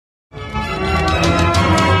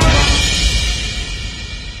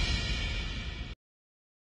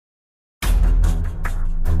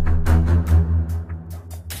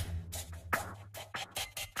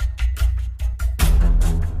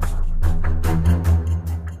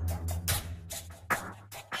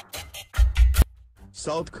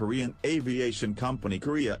South Korean aviation company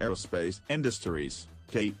Korea Aerospace Industries,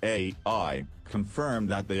 KAI, confirmed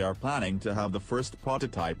that they are planning to have the first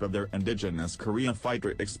prototype of their indigenous Korea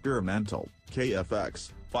Fi9hter Experimental,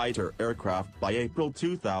 KFX FlGHTER aircraft by April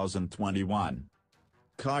 2021.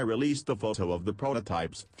 KAI released a photo of the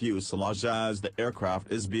prototype's fuselage as the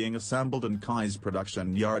aircraft is being assembled in KAI's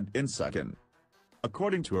production yard in Sacheon.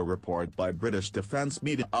 According to a report by British defence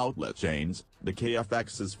media outlet Jane's, the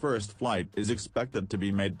KFX's first flight is expected to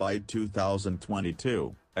be made by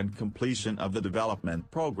 2022, and completion of the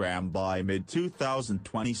development program by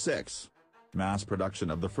mid-2026. Mass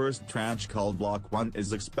production of the first tranche called Block 1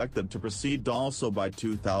 is expected to proceed also by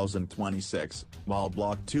 2026, while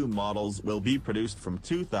Block 2 models will be produced from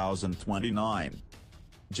 2029.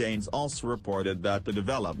 Jane's also reported that the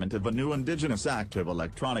development of a new indigenous Active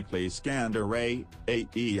Electronically Scanned Array,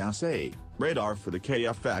 AESA, radar for the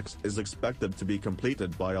KFX is expected to be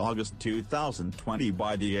completed by August 2020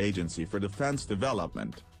 by the Agency for Defense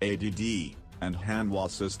Development, ADD, and Hanwha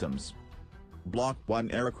Systems. Block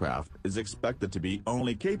 1 aircraft is expected to be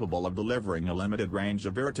only capable of delivering a limited range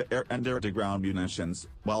of air-to-air and air-to-ground munitions,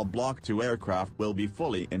 while Block 2 aircraft will be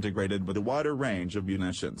fully integrated with a wider range of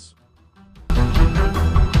munitions.